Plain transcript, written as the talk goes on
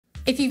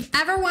If you've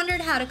ever wondered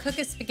how to cook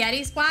a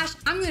spaghetti squash,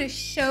 I'm gonna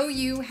show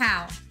you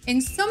how. In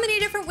so many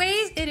different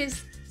ways, it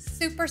is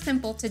super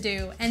simple to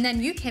do, and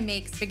then you can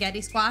make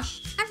spaghetti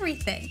squash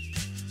everything.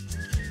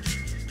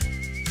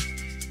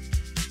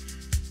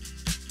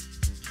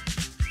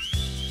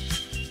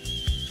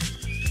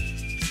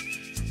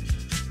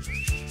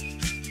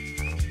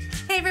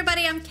 Hey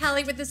everybody, I'm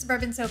Kelly with the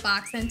Suburban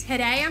Soapbox, and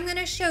today I'm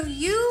gonna show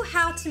you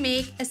how to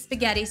make a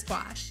spaghetti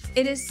squash.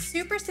 It is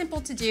super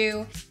simple to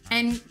do,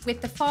 and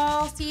with the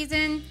fall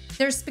season,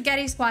 there's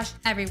spaghetti squash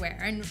everywhere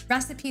and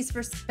recipes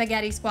for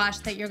spaghetti squash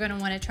that you're gonna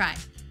wanna try.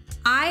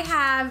 I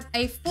have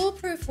a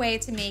foolproof way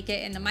to make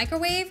it in the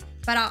microwave,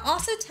 but I'll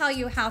also tell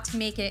you how to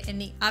make it in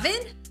the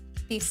oven,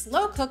 the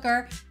slow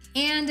cooker,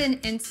 and an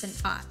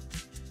Instant Pot.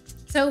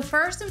 So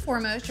first and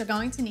foremost, you're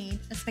going to need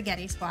a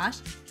spaghetti squash.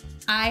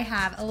 I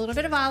have a little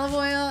bit of olive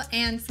oil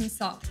and some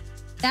salt.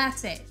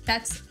 That's it.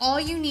 That's all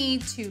you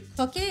need to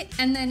cook it,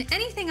 and then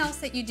anything else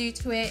that you do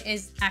to it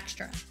is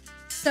extra.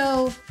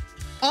 So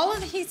all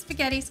of these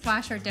spaghetti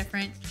squash are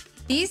different.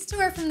 These two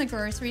are from the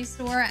grocery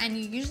store, and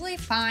you usually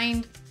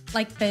find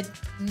like the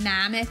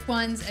mammoth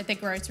ones at the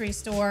grocery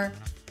store.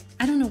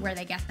 I don't know where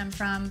they get them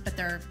from, but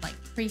they're like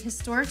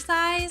prehistoric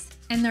size,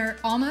 and they're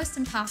almost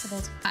impossible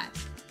to cut.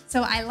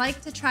 So I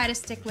like to try to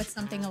stick with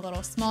something a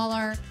little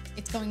smaller.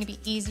 It's going to be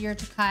easier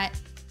to cut.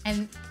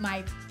 And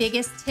my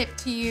biggest tip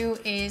to you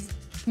is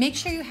make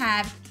sure you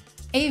have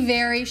a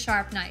very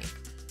sharp knife.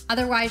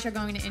 Otherwise, you're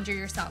going to injure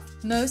yourself.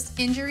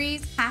 Most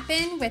injuries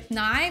happen with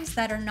knives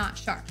that are not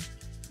sharp.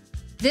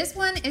 This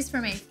one is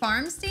from a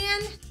farm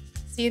stand.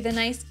 See the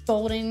nice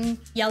golden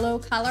yellow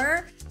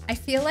color? I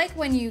feel like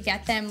when you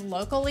get them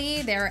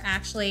locally, they're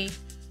actually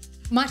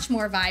much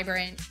more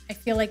vibrant. I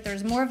feel like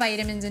there's more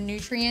vitamins and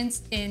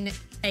nutrients in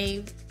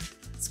a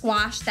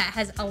squash that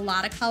has a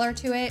lot of color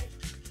to it.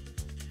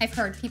 I've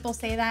heard people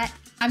say that.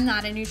 I'm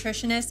not a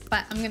nutritionist,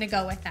 but I'm gonna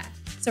go with that.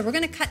 So we're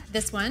gonna cut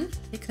this one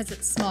because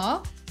it's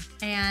small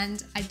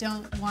and I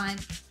don't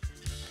want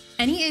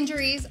any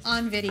injuries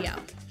on video,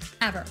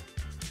 ever.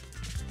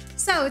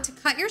 So to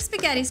cut your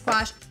spaghetti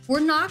squash, we're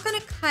not gonna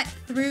cut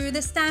through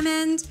the stem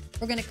end,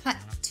 we're gonna cut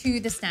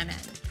to the stem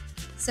end.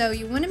 So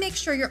you wanna make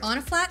sure you're on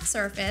a flat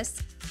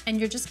surface and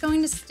you're just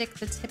going to stick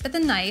the tip of the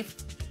knife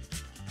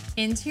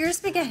into your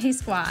spaghetti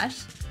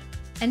squash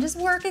and just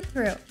work it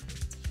through. It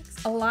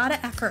takes a lot of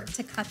effort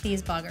to cut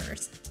these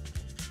buggers.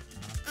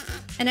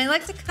 And I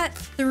like to cut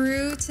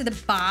through to the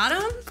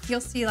bottom.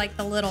 You'll see like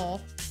the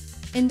little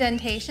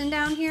indentation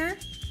down here.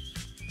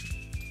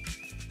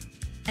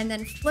 And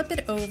then flip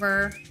it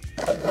over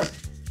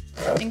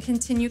and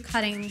continue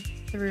cutting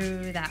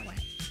through that way.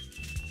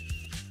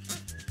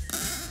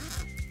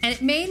 And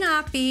it may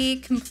not be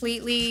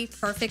completely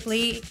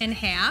perfectly in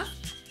half,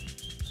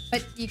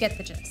 but you get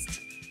the gist.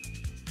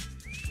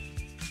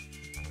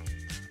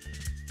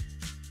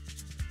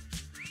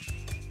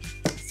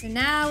 So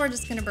now we're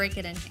just gonna break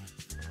it in half.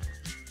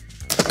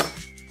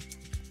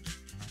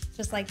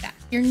 Just like that.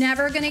 You're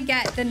never gonna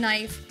get the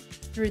knife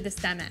through the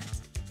stem end.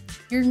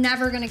 You're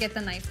never gonna get the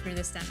knife through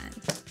the stem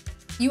end.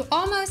 You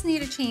almost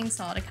need a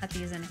chainsaw to cut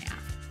these in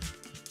half.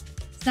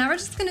 So now we're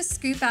just gonna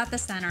scoop out the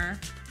center.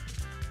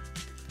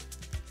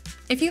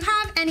 If you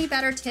have any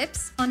better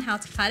tips on how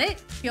to cut it,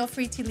 feel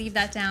free to leave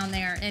that down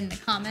there in the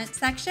comment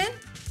section.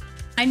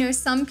 I know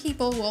some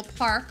people will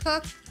par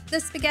cook the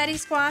spaghetti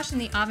squash in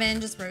the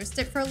oven, just roast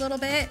it for a little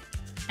bit,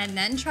 and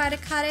then try to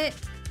cut it.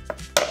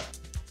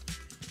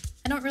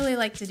 I don't really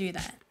like to do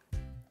that.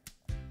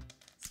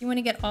 So you want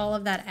to get all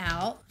of that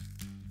out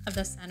of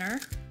the center.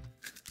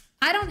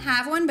 I don't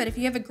have one, but if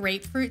you have a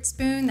grapefruit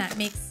spoon, that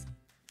makes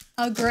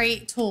a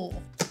great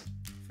tool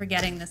for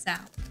getting this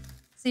out.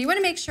 So you want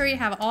to make sure you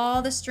have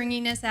all the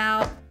stringiness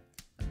out.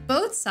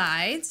 Both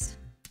sides.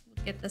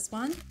 Get this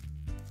one.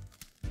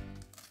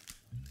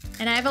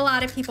 And I have a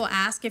lot of people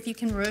ask if you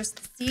can roast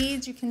the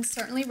seeds. You can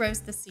certainly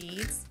roast the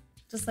seeds,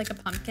 just like a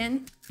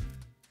pumpkin.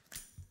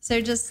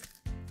 So just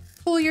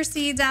pull your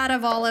seeds out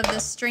of all of the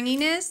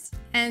stringiness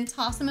and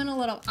toss them in a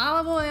little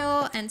olive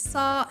oil and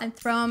salt and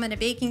throw them in a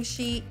baking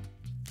sheet.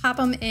 Pop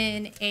them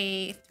in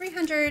a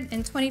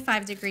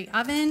 325-degree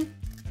oven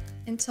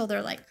until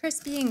they're like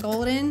crispy and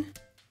golden.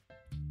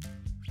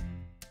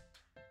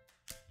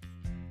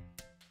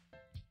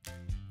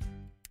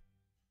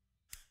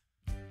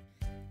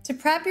 To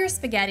prep your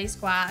spaghetti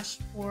squash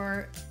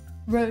for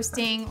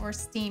roasting or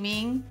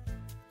steaming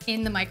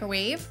in the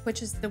microwave,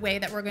 which is the way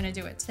that we're gonna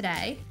do it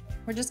today,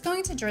 we're just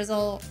going to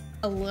drizzle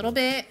a little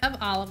bit of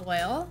olive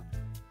oil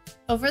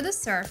over the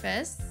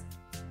surface,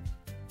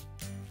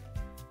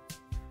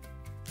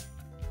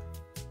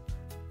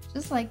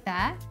 just like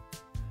that.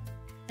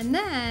 And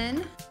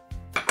then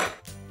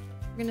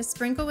we're gonna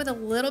sprinkle with a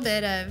little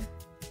bit of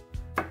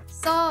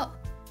salt.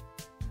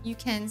 You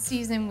can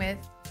season with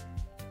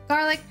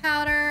garlic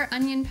powder,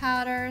 onion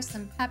powder,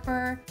 some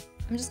pepper.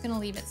 I'm just gonna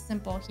leave it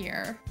simple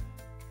here.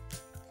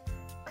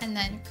 And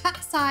then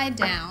cut side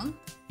down.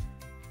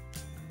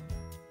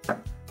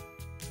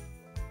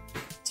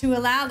 To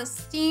allow the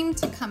steam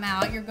to come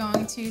out, you're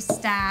going to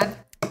stab.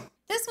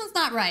 This one's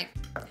not right.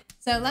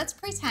 So let's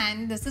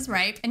pretend this is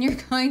ripe and you're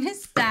going to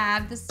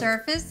stab the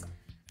surface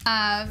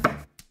of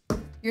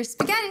your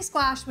spaghetti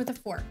squash with a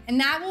fork, and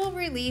that will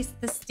release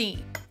the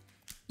steam.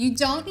 You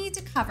don't need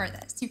to cover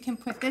this. You can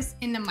put this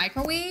in the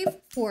microwave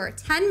for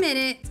 10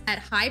 minutes at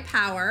high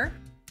power,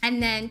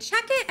 and then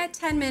check it at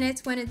 10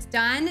 minutes. When it's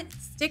done,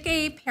 stick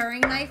a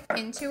paring knife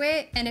into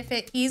it, and if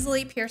it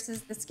easily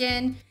pierces the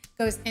skin,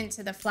 goes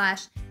into the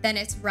flesh, then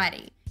it's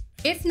ready.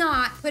 If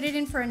not, put it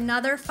in for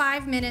another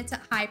 5 minutes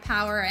at high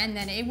power, and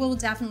then it will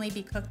definitely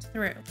be cooked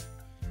through.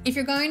 If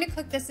you're going to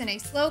cook this in a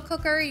slow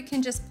cooker, you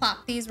can just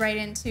plop these right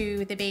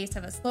into the base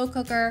of a slow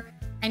cooker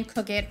and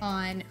cook it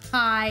on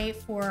high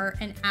for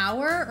an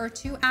hour or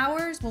 2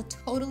 hours will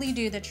totally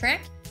do the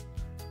trick.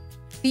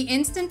 The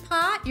Instant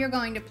Pot, you're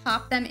going to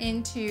pop them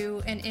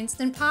into an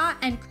Instant Pot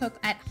and cook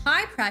at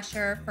high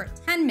pressure for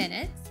 10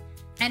 minutes.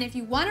 And if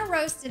you want to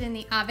roast it in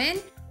the oven,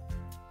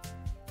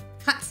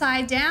 cut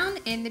side down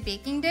in the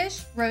baking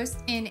dish, roast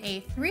in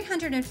a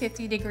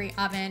 350-degree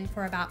oven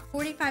for about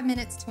 45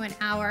 minutes to an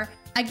hour.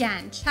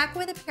 Again, check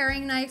with a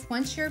paring knife.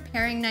 Once your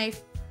paring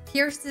knife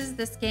pierces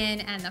the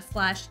skin and the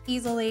flesh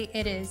easily,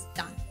 it is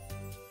done.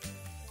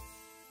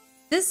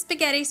 This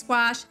spaghetti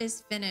squash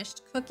is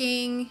finished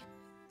cooking.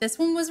 This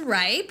one was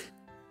ripe,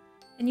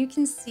 and you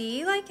can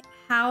see like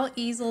how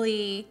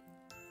easily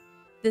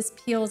this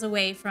peels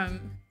away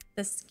from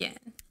the skin.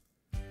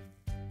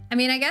 I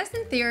mean, I guess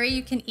in theory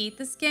you can eat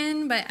the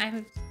skin, but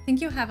I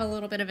think you have a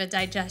little bit of a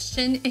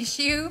digestion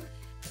issue.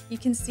 You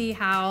can see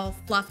how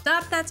fluffed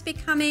up that's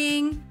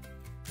becoming.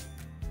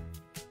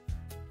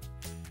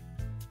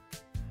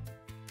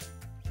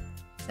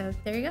 So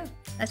there you go.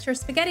 That's your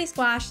spaghetti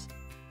squash,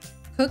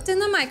 cooked in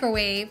the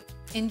microwave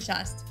in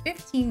just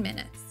 15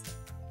 minutes.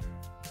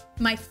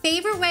 My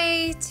favorite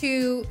way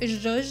to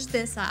zhuzh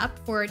this up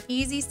for an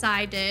easy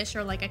side dish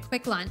or like a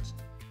quick lunch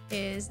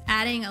is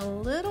adding a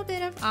little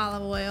bit of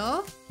olive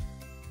oil,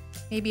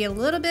 maybe a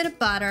little bit of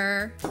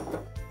butter,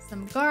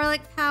 some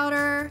garlic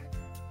powder.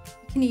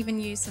 You can even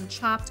use some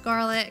chopped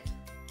garlic,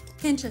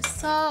 a pinch of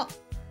salt,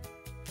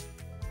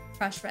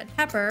 crushed red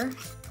pepper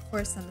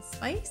for some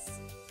spice,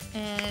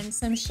 and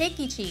some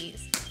shaky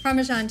cheese,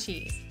 Parmesan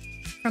cheese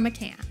from a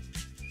can,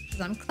 because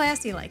I'm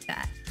classy like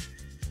that.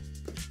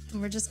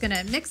 And we're just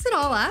gonna mix it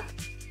all up.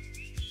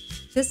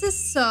 This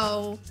is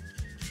so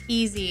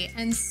easy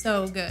and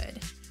so good.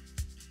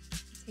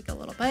 Take a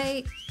little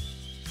bite.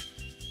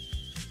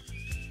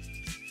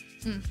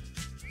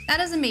 That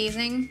is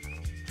amazing.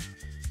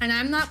 And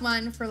I'm not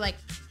one for like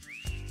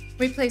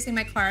replacing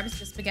my carbs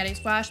with spaghetti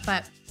squash,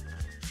 but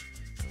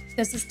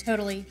this is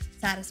totally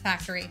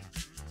satisfactory.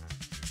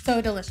 So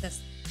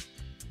delicious.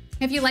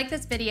 If you like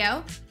this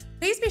video,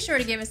 please be sure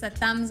to give us a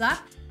thumbs up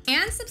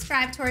and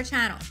subscribe to our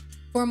channel.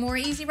 For more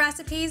easy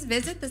recipes,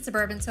 visit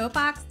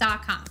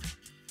thesuburbansoapbox.com.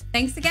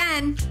 Thanks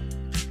again.